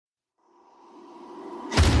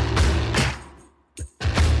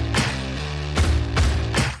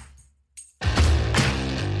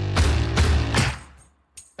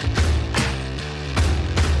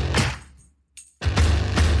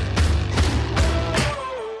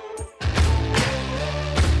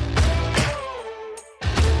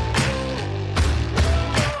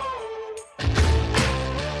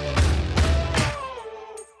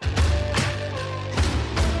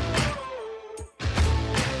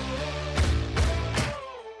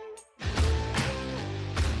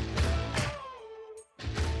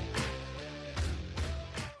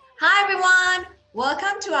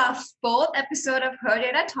Welcome to our fourth episode of Her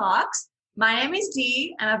Data Talks. My name is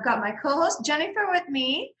Dee, and I've got my co-host Jennifer with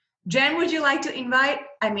me. Jen, would you like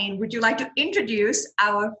to introduce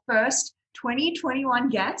our first 2021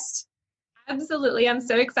 guest? Absolutely. I'm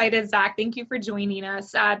so excited, Zach. Thank you for joining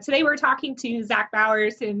us. Today we're talking to Zach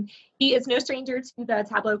Bowers, and he is no stranger to the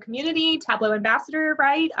Tableau community, Tableau ambassador,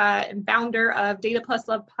 right? And founder of Data Plus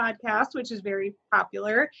Love podcast, which is very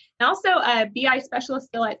popular. And also a BI specialist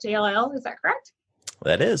still at JLL. Is that correct?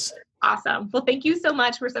 That is. Awesome. Well, thank you so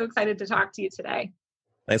much. We're so excited to talk to you today.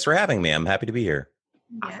 Thanks for having me. I'm happy to be here.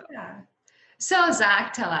 Awesome. Yeah. So,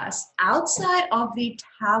 Zach, tell us, outside of the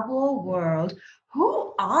Tableau world,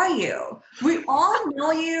 who are you? We all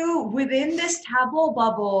know you within this Tableau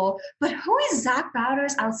bubble, but who is Zach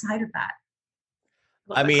Bowers outside of that?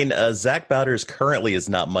 I mean, Zach Bowers currently is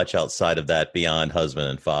not much outside of that beyond husband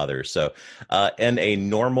and father. So in a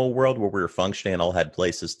normal world where we were functioning and all had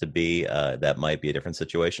places to be, that might be a different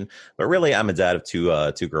situation. But really, I'm a dad of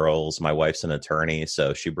two girls. My wife's an attorney,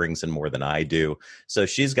 so she brings in more than I do. So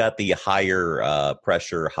she's got the higher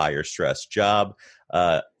pressure, higher stress job.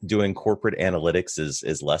 Doing corporate analytics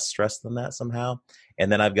is less stress than that somehow.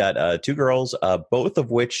 And then I've got two girls, both of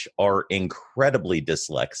which are incredibly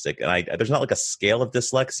dyslexic. And there's not like a scale of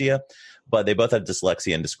dyslexia, but they both have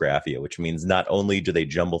dyslexia and dysgraphia, which means not only do they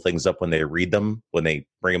jumble things up when they read them, when they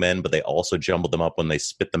bring them in, but they also jumble them up when they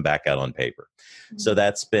spit them back out on paper. Mm-hmm. So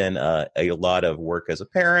that's been a lot of work as a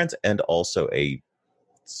parent and also a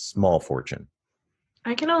small fortune.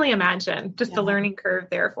 I can only imagine just the learning curve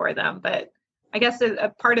there for them. But I guess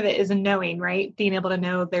a part of it is knowing, right? Being able to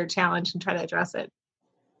know their challenge and try to address it.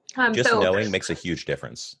 Knowing makes a huge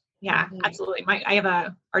difference. Yeah, absolutely. I have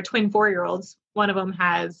our twin 4-year-olds. One of them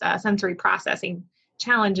has sensory processing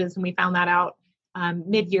challenges, and we found that out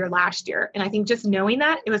mid-year last year. And I think just knowing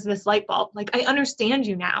that, it was this light bulb. Like, I understand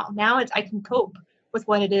you now. Now I can cope with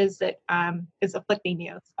what it is that is afflicting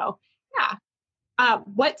you. So, yeah.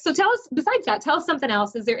 So tell us, besides that, tell us something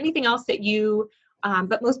else. Is there anything else that you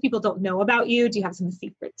but most people don't know about you? Do you have some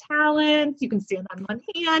secret talents? You can stand on one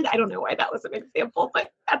hand. I don't know why that was an example,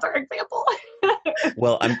 but that's our example.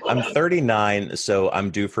 Well, I'm 39, so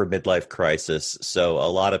I'm due for a midlife crisis. So a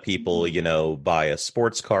lot of people, buy a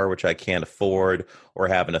sports car, which I can't afford, or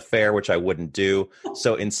have an affair, which I wouldn't do.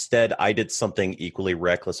 So instead, I did something equally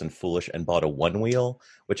reckless and foolish and bought a one wheel,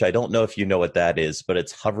 which I don't know if you know what that is, but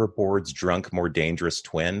it's hoverboard's drunk, more dangerous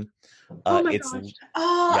twin. Oh my gosh.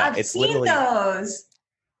 I've seen those.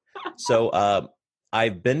 So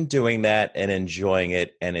I've been doing that and enjoying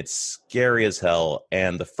it, and it's scary as hell.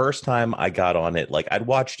 And the first time I got on it, like, I'd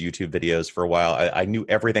watched YouTube videos for a while. I knew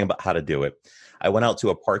everything about how to do it. I went out to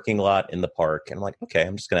a parking lot in the park, and I'm like, okay,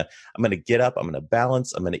 I'm gonna get up, I'm gonna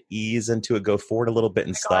balance, I'm gonna ease into it, go forward a little bit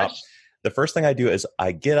and stop. Gosh. The first thing I do is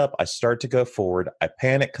I get up, I start to go forward, I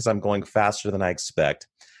panic because I'm going faster than I expect.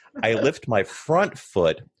 I lift my front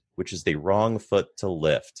foot, which is the wrong foot to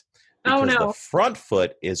lift. Because the front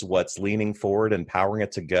foot is what's leaning forward and powering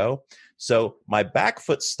it to go. So my back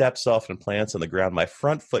foot steps off and plants on the ground. My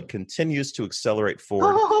front foot continues to accelerate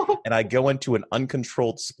forward, and I go into an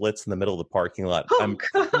uncontrolled splits in the middle of the parking lot. I'm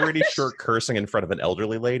pretty sure cursing in front of an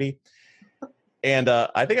elderly lady. And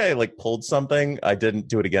I think I pulled something. I didn't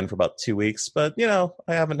do it again for about 2 weeks, but I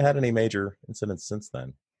haven't had any major incidents since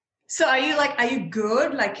then. So are you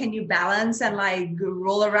good? Like, can you balance and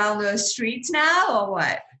roll around the streets now, or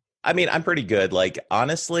what? I mean, I'm pretty good. Like,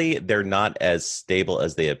 honestly, they're not as stable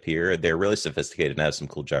as they appear. They're really sophisticated and have some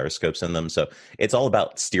cool gyroscopes in them. So it's all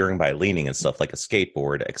about steering by leaning and stuff like a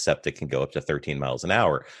skateboard, except it can go up to 13 miles an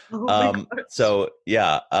hour. So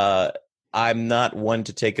yeah, I'm not one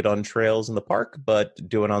to take it on trails in the park, but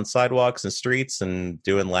doing on sidewalks and streets and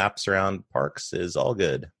doing laps around parks is all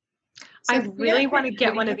good. So I really want to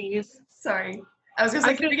get one of these. Sorry. I was going to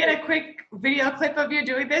say, can we get a quick video clip of you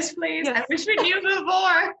doing this, please? Yes. I wish we knew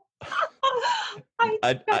before.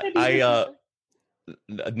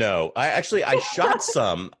 No, I shot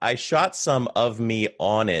some of me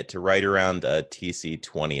on it right around TC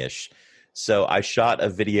 20ish. So I shot a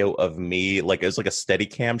video of me, it was like a steady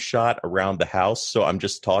cam shot around the house. So I'm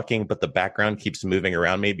just talking, but the background keeps moving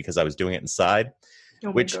around me because I was doing it inside.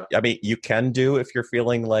 Which, I mean, you can do if you're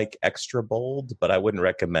feeling extra bold, but I wouldn't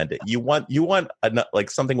recommend it. You want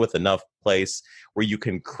something with enough place where you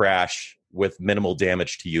can crash with minimal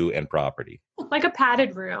damage to you and property. Like a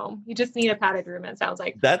padded room. You just need a padded room, it sounds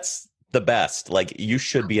like. That's the best. You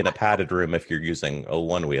should be in a padded room if you're using a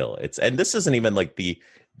one wheel. And this isn't even the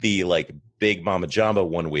big Mama Jamba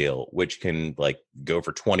one wheel, which can go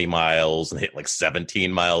for 20 miles and hit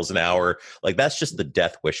 17 miles an hour. That's just the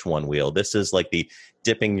Death Wish one wheel. This is the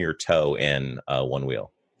dipping your toe in one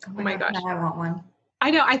wheel. Oh my gosh. Now I want one.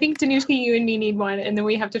 I know. I think Danushka, you and me need one, and then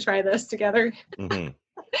we have to try this together. Mm-hmm.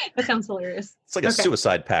 That sounds hilarious. It's like a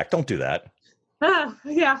suicide pact. Don't do that.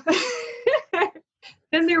 Yeah.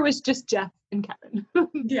 Then there was just Jeff and Kevin.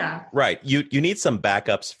 Yeah. Right. You need some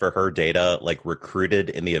backups for her data, like recruited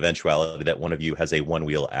in the eventuality that one of you has a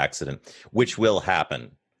one-wheel accident, which will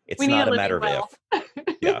happen. It's not a matter of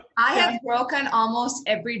if. Yeah. I have broken almost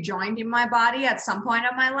every joint in my body at some point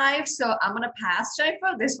of my life, so I'm going to pass,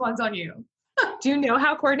 Jennifer. This one's on you. Do you know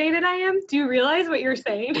how coordinated I am? Do you realize what you're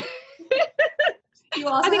saying?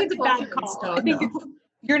 I think it's a bad call. I think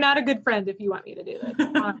you're not a good friend if you want me to do this.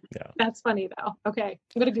 That's funny, though. Okay.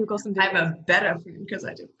 I'm going to Google some videos. I'm a better friend because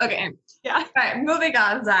I do. Okay. Yeah. All right. Moving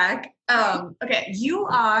on, Zach. Okay. You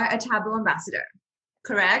are a Tableau ambassador,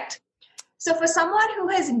 correct? So for someone who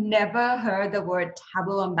has never heard the word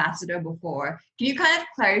Tableau ambassador before, can you kind of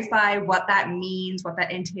clarify what that means, what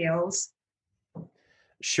that entails?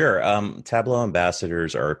 Sure. Tableau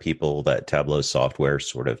ambassadors are people that Tableau software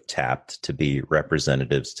sort of tapped to be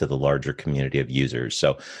representatives to the larger community of users.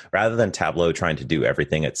 So rather than Tableau trying to do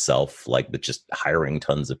everything itself, like with just hiring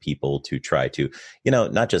tons of people to try to,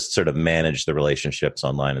 not just sort of manage the relationships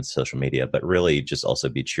online and social media, but really just also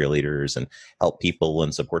be cheerleaders and help people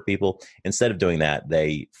and support people. Instead of doing that,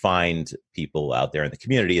 they find people out there in the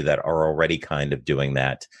community that are already kind of doing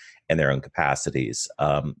that in their own capacities.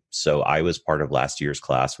 So I was part of last year's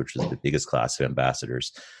class, which was the biggest class of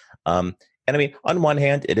ambassadors. And I mean, on one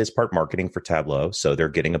hand, it is part marketing for Tableau. So they're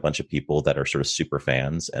getting a bunch of people that are sort of super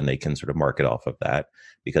fans, and they can sort of market off of that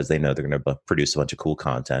because they know they're going to produce a bunch of cool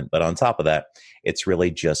content. But on top of that, it's really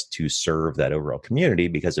just to serve that overall community,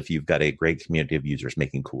 because if you've got a great community of users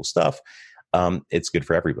making cool stuff, it's good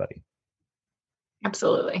for everybody.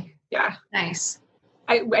 Absolutely. Yeah. Nice.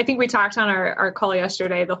 I think we talked on our call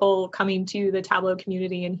yesterday, the whole coming to the Tableau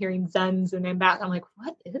community and hearing Zens and I'm like,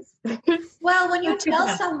 what is this? Well, when you tell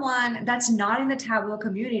someone that's not in the Tableau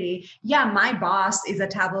community, yeah, my boss is a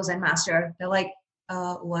Tableau Zen master. They're like,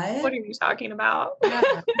 what? What are you talking about?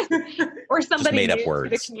 Or somebody made up new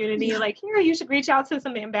words. To the community, like, here, you should reach out to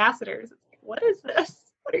some ambassadors. It's like, what is this?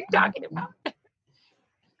 What are you talking about?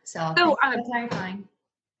 So that's clarifying.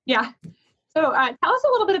 Yeah. So tell us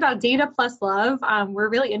a little bit about Data Plus Love. We're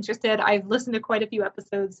really interested. I've listened to quite a few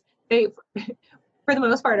episodes. They, for the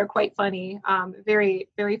most part, are quite funny. Very,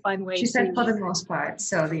 very fun way. She said for the most part.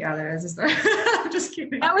 So the others is I'm just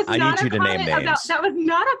kidding. That was I not need you a to name comment names. that was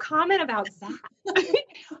not a comment about Zach.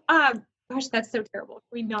 Gosh, that's so terrible.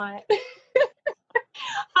 Can we not?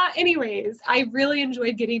 Anyways, I really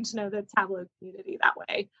enjoyed getting to know the Tableau community that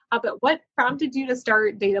way. But what prompted you to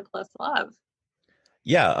start Data Plus Love?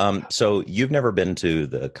 Yeah. So you've never been to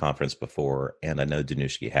the conference before, and I know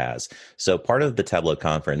Danushka has. So part of the Tableau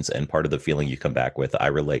conference and part of the feeling you come back with, I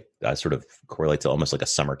sort of correlate to almost like a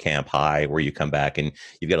summer camp high, where you come back and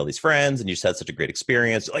you've got all these friends and you just had such a great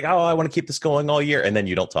experience. Like, oh, I want to keep this going all year. And then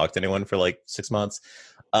you don't talk to anyone for like 6 months.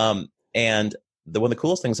 And one of the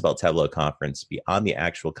coolest things about Tableau conference, beyond the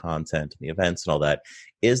actual content and the events and all that,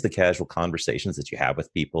 is the casual conversations that you have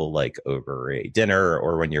with people, like over a dinner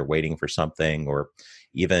or when you're waiting for something, or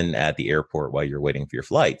even at the airport while you're waiting for your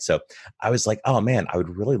flight. So I was like, oh man, I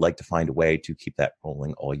would really like to find a way to keep that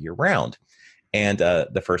rolling all year round. And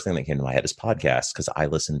the first thing that came to my head is podcasts, because I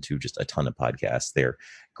listen to just a ton of podcasts. They're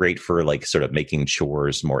great for like sort of making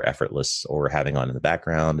chores more effortless, or having on in the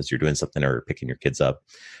background as you're doing something or picking your kids up.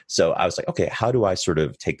 So I was like, okay, how do I sort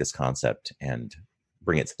of take this concept and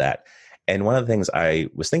bring it to that? And one of the things I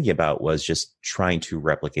was thinking about was just trying to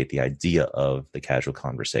replicate the idea of the casual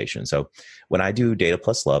conversation. So when I do Data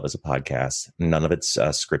Plus Love as a podcast, none of it's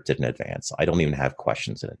scripted in advance. I don't even have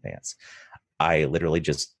questions in advance. I literally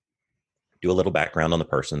just do a little background on the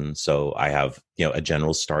person. So I have, a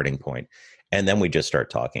general starting point, and then we just start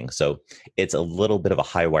talking. So it's a little bit of a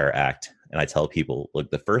high wire act. And I tell people, look,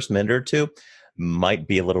 the first minute or two might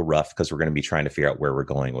be a little rough because we're going to be trying to figure out where we're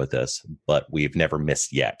going with this, but we've never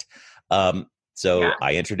missed yet. I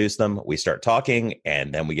introduce them, we start talking,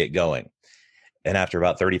 and then we get going. And after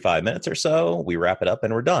about 35 minutes or so, we wrap it up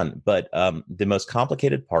and we're done. But the most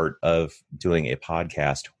complicated part of doing a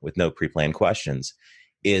podcast with no pre-planned questions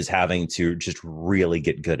is having to just really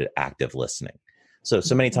get good at active listening. So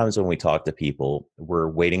many times when we talk to people, we're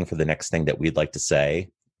waiting for the next thing that we'd like to say,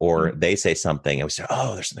 or they say something and we say,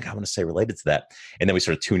 oh, there's something I want to say related to that. And then we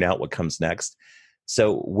sort of tune out what comes next.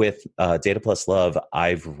 So with Data Plus Love,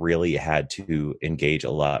 I've really had to engage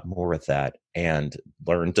a lot more with that and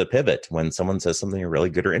learn to pivot when someone says something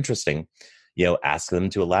really good or interesting. Ask them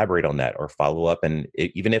to elaborate on that or follow up. And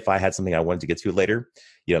even if I had something I wanted to get to later,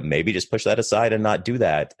 maybe just push that aside and not do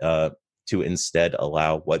that to instead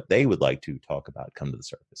allow what they would like to talk about come to the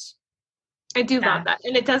surface. I do love that.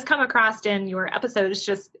 And it does come across in your episodes.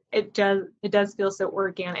 Just, it does feel so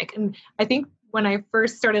organic. And I think when I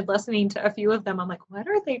first started listening to a few of them, I'm like, what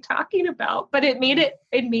are they talking about? But it made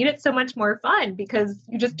it so much more fun because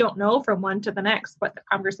you just don't know from one to the next what the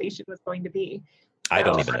conversation was going to be. I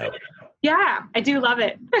don't even know. Yeah, I do love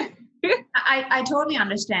it. I totally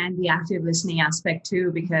understand the active listening aspect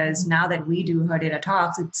too, because now that we do Her Data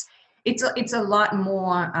Talks, it's a lot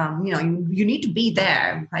more, you need to be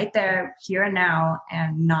there, right there, here and now,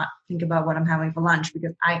 and not think about what I'm having for lunch,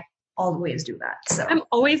 because I always do that. So I'm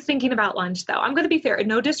always thinking about lunch, though. I'm going to be fair,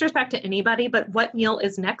 no disrespect to anybody, but what meal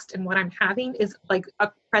is next and what I'm having is like a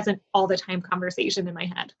present all the time conversation in my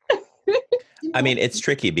head. I mean, it's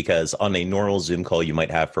tricky because on a normal Zoom call you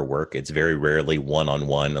might have for work, it's very rarely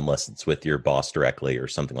one-on-one unless it's with your boss directly or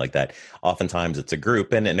something like that. Oftentimes it's a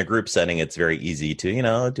group, and in a group setting, it's very easy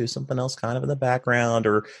to, do something else kind of in the background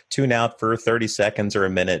or tune out for 30 seconds or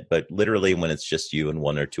a minute. But literally when it's just you and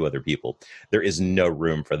one or two other people, there is no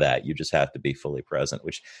room for that. You just have to be fully present,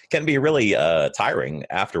 which can be really tiring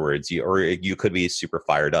afterwards. You could be super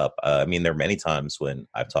fired up. I mean, there are many times when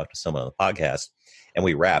I've talked to someone on the podcast and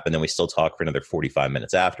we wrap, and then we still talk for another 45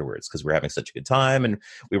 minutes afterwards because we're having such a good time and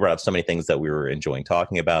we brought up so many things that we were enjoying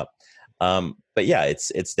talking about. But yeah,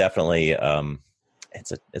 it's definitely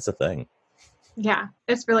it's a thing. Yeah,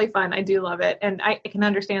 it's really fun. I do love it, and I can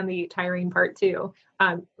understand the tiring part too.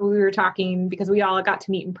 We were talking because we all got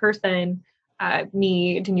to meet in person.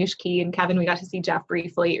 Me, Danushki, and Kevin, we got to see Jeff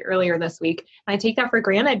briefly earlier this week. And I take that for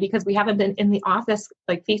granted because we haven't been in the office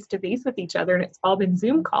like face to face with each other, and it's all been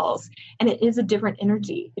Zoom calls. And it is a different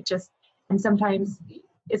energy. And sometimes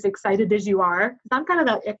as excited as you are, because I'm kind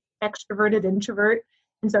of that extroverted introvert,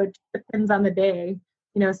 and so it depends on the day.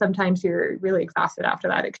 Sometimes you're really exhausted after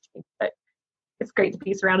that exchange, but it's great to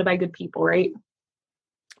be surrounded by good people, right?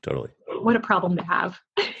 Totally. What a problem to have.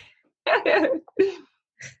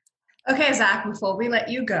 Okay, Zach, before we let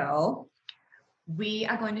you go, we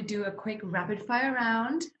are going to do a quick rapid fire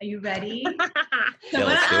round. Are you ready? Yeah,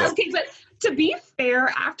 let's do it. Okay, but to be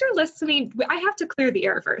fair, after listening, I have to clear the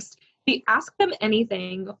air first. The Ask Them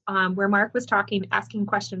Anything, where Mark was asking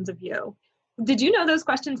questions of you. Did you know those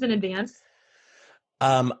questions in advance?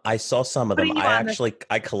 I saw some of them.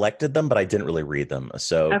 I collected them, but I didn't really read them.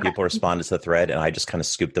 So people responded to the thread, and I just kind of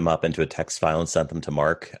scooped them up into a text file and sent them to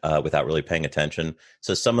Mark without really paying attention.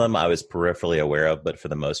 So some of them I was peripherally aware of, but for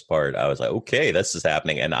the most part, I was like, okay, this is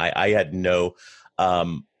happening. And I had no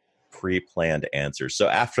pre-planned answers. So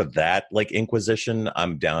after that, like Inquisition,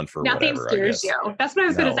 I'm down for nothing whatever. Scares you. That's what I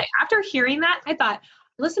was going to say. After hearing that, I thought,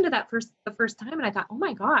 listened to that the first time, and I thought, oh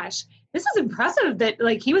my gosh, this is impressive that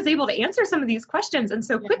like he was able to answer some of these questions and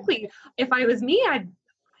so quickly. If I was me, I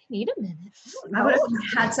need a minute. I would have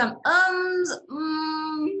had some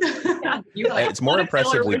Yeah. It's more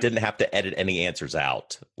impressive we didn't have to edit any answers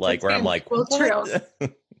out. Like where I'm like, well, true. what?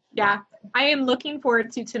 Yeah, I am looking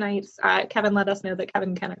forward to tonight's. Kevin let us know that Kevin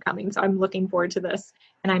and Ken are coming, so I'm looking forward to this.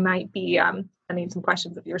 And I might be sending some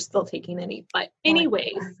questions if you're still taking any. But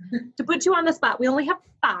anyways, to put you on the spot, we only have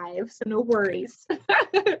 5, so no worries.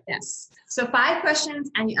 Yes. So 5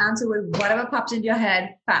 questions, and you answer with whatever pops into your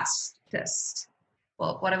head fastest.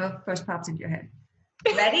 Well, whatever first pops into your head.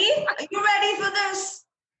 Ready? Are you ready for this?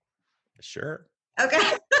 Sure. Okay.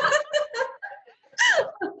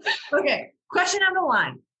 Okay. Question number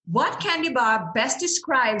 1. What candy bar best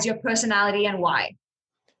describes your personality and why?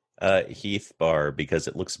 Heath bar, because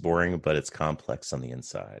it looks boring, but it's complex on the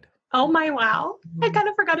inside. Oh my, wow. I kind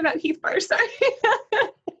of forgot about Heath bar, sorry.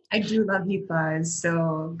 I do love Heath bars,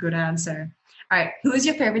 so good answer. All right. Who is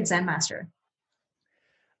your favorite Zen master?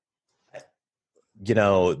 There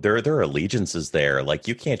are allegiances there. Like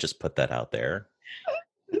you can't just put that out there.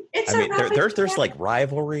 There's like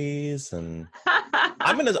rivalries, and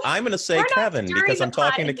I'm gonna say Kevin because I'm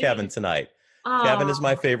talking to Kevin tonight. Kevin is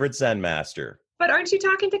my favorite Zen master. But aren't you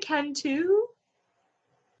talking to Ken too?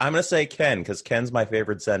 I'm gonna say Ken because Ken's my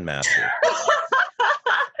favorite Zen master.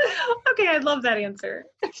 Okay, I love that answer.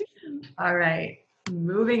 All right,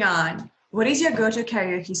 moving on. What is your go-to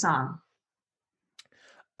karaoke song?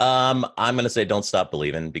 I'm gonna say "Don't Stop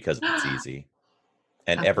Believing" because it's easy.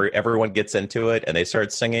 And everyone gets into it and they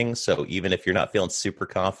start singing. So even if you're not feeling super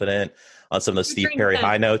confident on some of the Steve Perry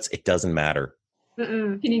high notes, it doesn't matter.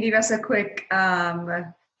 Can you give us a quick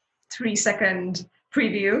 3-second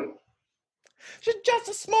preview? She's just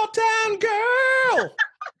a small town girl.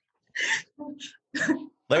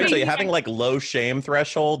 Let me tell you, having like low shame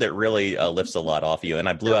threshold, it really lifts a lot off you. And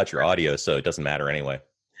I blew out your audio, so it doesn't matter anyway.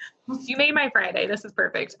 You made my Friday. This is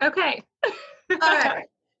perfect. Okay. All right.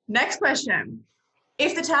 Next question.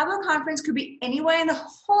 If the Tableau conference could be anywhere in the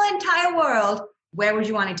whole entire world, where would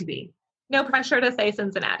you want it to be? No pressure to say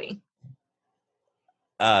Cincinnati.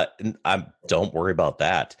 Don't worry about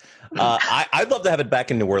that. I'd love to have it back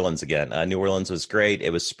in New Orleans again. New Orleans was great. It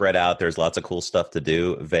was spread out. There's lots of cool stuff to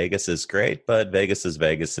do. Vegas is great, but Vegas is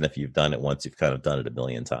Vegas. And if you've done it once, you've kind of done it a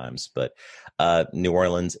million times. But New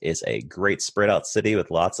Orleans is a great spread out city with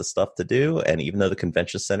lots of stuff to do. And even though the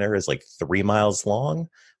convention center is like 3 miles long,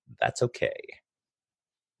 that's okay.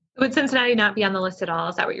 Would Cincinnati not be on the list at all?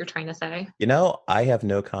 Is that what you're trying to say? You know, I have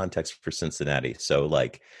no context for Cincinnati. So,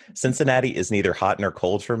 like, Cincinnati is neither hot nor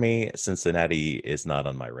cold for me. Cincinnati is not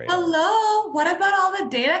on my radar. Hello. What about all the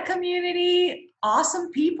data community,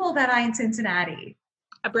 awesome people that are in Cincinnati?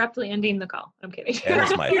 Abruptly ending the call. I'm kidding.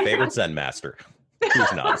 That is my favorite Zen master.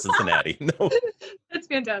 Who's not Cincinnati? No. That's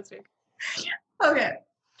fantastic. Okay.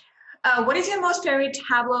 What is your most favorite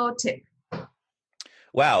Tableau tip?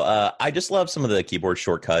 Wow. I just love some of the keyboard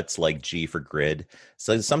shortcuts like G for grid.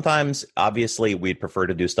 So sometimes, obviously, we'd prefer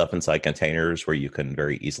to do stuff inside containers where you can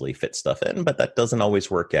very easily fit stuff in, but that doesn't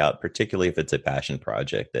always work out, particularly if it's a passion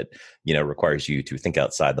project that, you know, requires you to think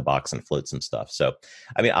outside the box and float some stuff. So,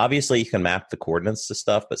 I mean, obviously, you can map the coordinates to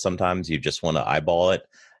stuff, but sometimes you just want to eyeball it.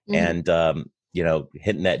 Mm-hmm. And, you know,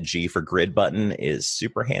 hitting that G for grid button is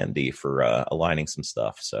super handy for aligning some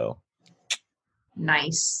stuff. So.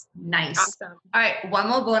 Nice. Awesome. All right, one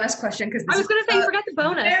more bonus question because I was going to say you forgot the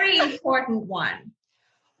bonus. Very important one.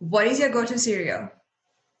 What is your go-to cereal?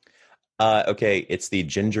 Okay, it's the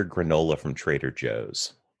ginger granola from Trader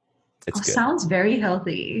Joe's. It's good. Sounds very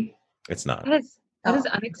healthy. It's not. That is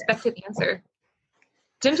an unexpected answer.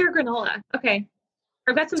 Ginger granola. Okay.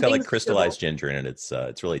 I've got some. It's got like crystallized ginger in it.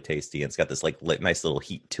 It's really tasty, and it's got this like nice little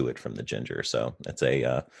heat to it from the ginger. So it's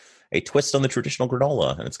a twist on the traditional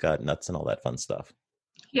granola, and it's got nuts and all that fun stuff.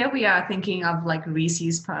 Here we are thinking of like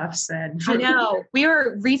Reese's Puffs and. I know we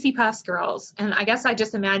are Reese's Puffs girls, and I guess I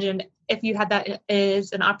just imagined if you had that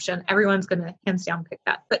as an option, everyone's gonna hands down pick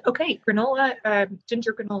that. But okay, granola,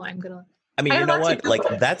 ginger granola. I mean, you know what? Like,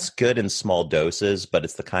 that's good in small doses, but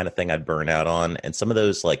it's the kind of thing I'd burn out on. And some of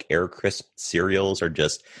those, like, Air Crisp cereals are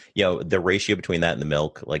just, you know, the ratio between that and the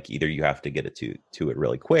milk, like, either you have to get it to it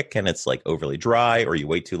really quick and it's, like, overly dry, or you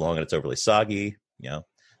wait too long and it's overly soggy. You know,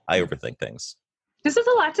 I overthink things. This is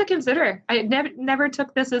a lot to consider. I never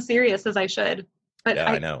took this as serious as I should. But yeah,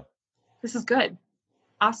 I know. This is good.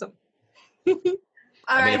 Awesome. I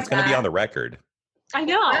mean, it's going to be on the record. I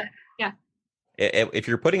know. Yeah. If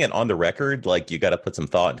you're putting it on the record, like, you got to put some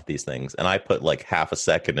thought into these things. And I put like half a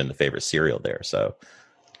second into favorite cereal there. So,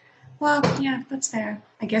 well, yeah, that's fair.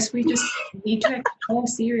 I guess we just need to explore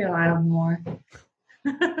cereal out more.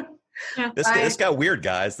 Yeah. This got weird,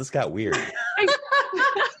 guys. This got weird.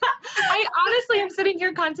 I honestly am sitting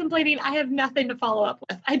here contemplating. I have nothing to follow up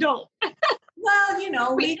with. I don't. Well, you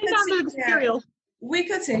know, we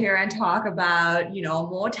could sit here and talk about, you know,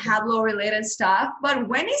 more Tableau related stuff, but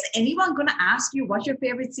when is anyone going to ask you what your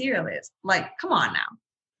favorite cereal is? Like, come on now.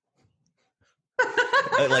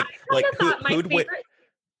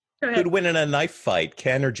 Who'd win in a knife fight,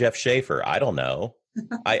 Ken or Jeff Schaefer? I don't know.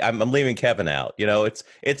 I'm leaving Kevin out. You know, it's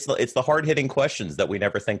the hard hitting questions that we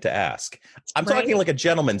never think to ask. I'm talking like a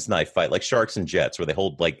gentleman's knife fight, like Sharks and Jets, where they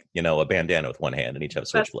hold like, you know, a bandana with one hand and each have a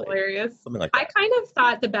switchblade. That's hilarious. Something like that. I kind of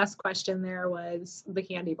thought the best question there was the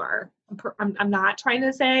candy bar. I'm not trying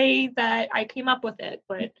to say that I came up with it,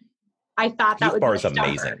 but I thought that Keith would bar be is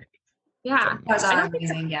amazing. Yeah, bars are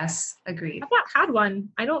amazing. Yes, agreed. I've not had one.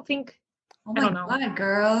 I don't think. Oh my God,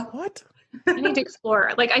 girl! What? I need to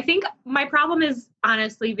explore. Like, I think my problem is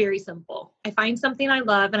honestly very simple. I find something I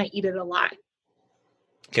love and I eat it a lot.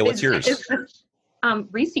 Okay, what's yours?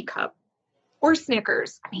 Reese Cup or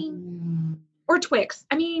Snickers. I mean, or Twix.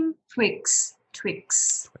 I mean, Twix.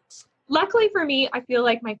 Luckily for me, I feel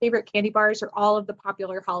like my favorite candy bars are all of the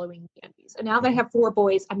popular Halloween candies. And now that I have 4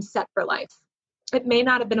 boys, I'm set for life. It may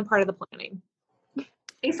not have been a part of the planning.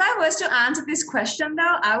 If I was to answer this question,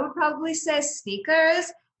 though, I would probably say Snickers.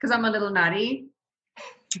 Because I'm a little nutty.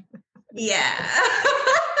 Yeah.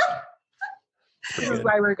 This is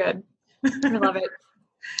why we're good. I love it.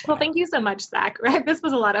 Well, thank you so much, Zach. This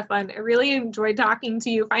was a lot of fun. I really enjoyed talking to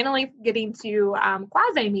you, finally getting to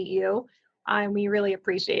quasi meet you. We really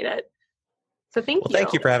appreciate it. So thank you.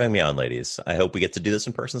 Thank you for having me on, ladies. I hope we get to do this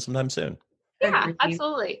in person sometime soon. Yeah,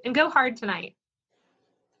 absolutely. And go hard tonight.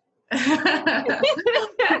 Take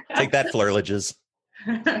that, Flurlages.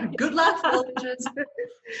 Good luck, soldiers.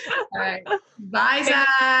 All right. Bye, Zach.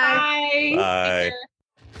 Bye. Bye.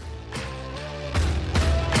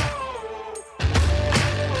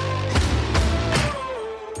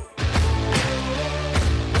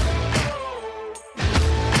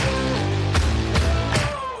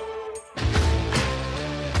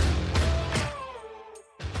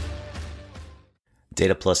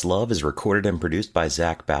 Data Plus Love is recorded and produced by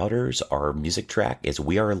Zach Bowders. Our music track is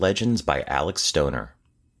We Are Legends by Alex Stoner.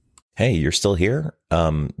 Hey, you're still here?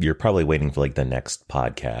 You're probably waiting for like the next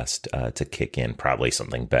podcast to kick in, probably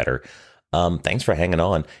something better. Thanks for hanging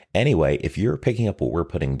on. Anyway, if you're picking up what we're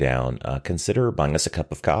putting down, consider buying us a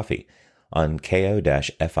cup of coffee on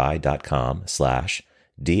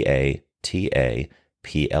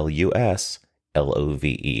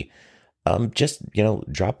ko-fi.com/DATAPLUSLOVE. Just,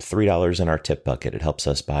 drop $3 in our tip bucket. It helps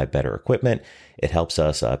us buy better equipment. It helps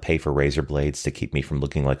us pay for razor blades to keep me from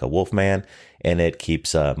looking like a wolf man. And it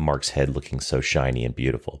keeps Mark's head looking so shiny and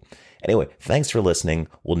beautiful. Anyway, thanks for listening.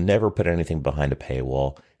 We'll never put anything behind a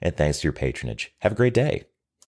paywall. And thanks for your patronage. Have a great day.